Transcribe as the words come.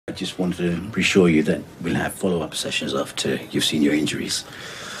I just wanted to reassure you that we'll have follow-up sessions after you've seen your injuries.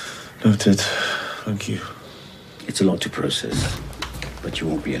 Noted. Thank you. It's a lot to process, but you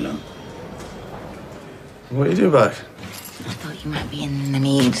won't be alone. What do you do back? I thought you might be in the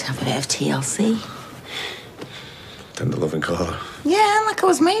need of a bit of TLC. Tender loving Carla. Yeah, like I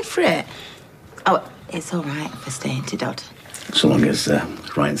was made for it. Oh, it's all right if I stay into Dodd. So long as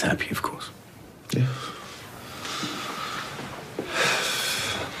Ryan's happy, of course. Yeah.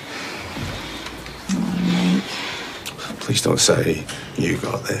 Please don't say you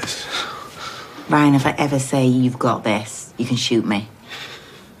got this. Ryan, if I ever say you've got this, you can shoot me.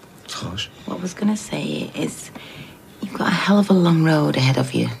 It's harsh. What I was going to say is you've got a hell of a long road ahead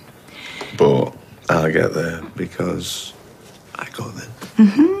of you. But I'll get there because I got there.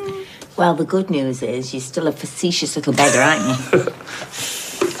 Mm-hmm. Well, the good news is you're still a facetious little beggar, aren't you?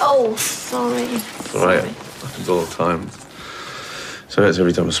 Oh, sorry. It's all right. Happens all the time. So it's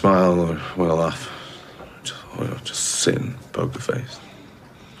every time I smile or when I laugh. Just sit in poker face.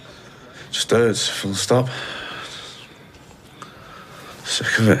 Just hurts, full stop.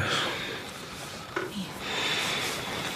 Sick of it.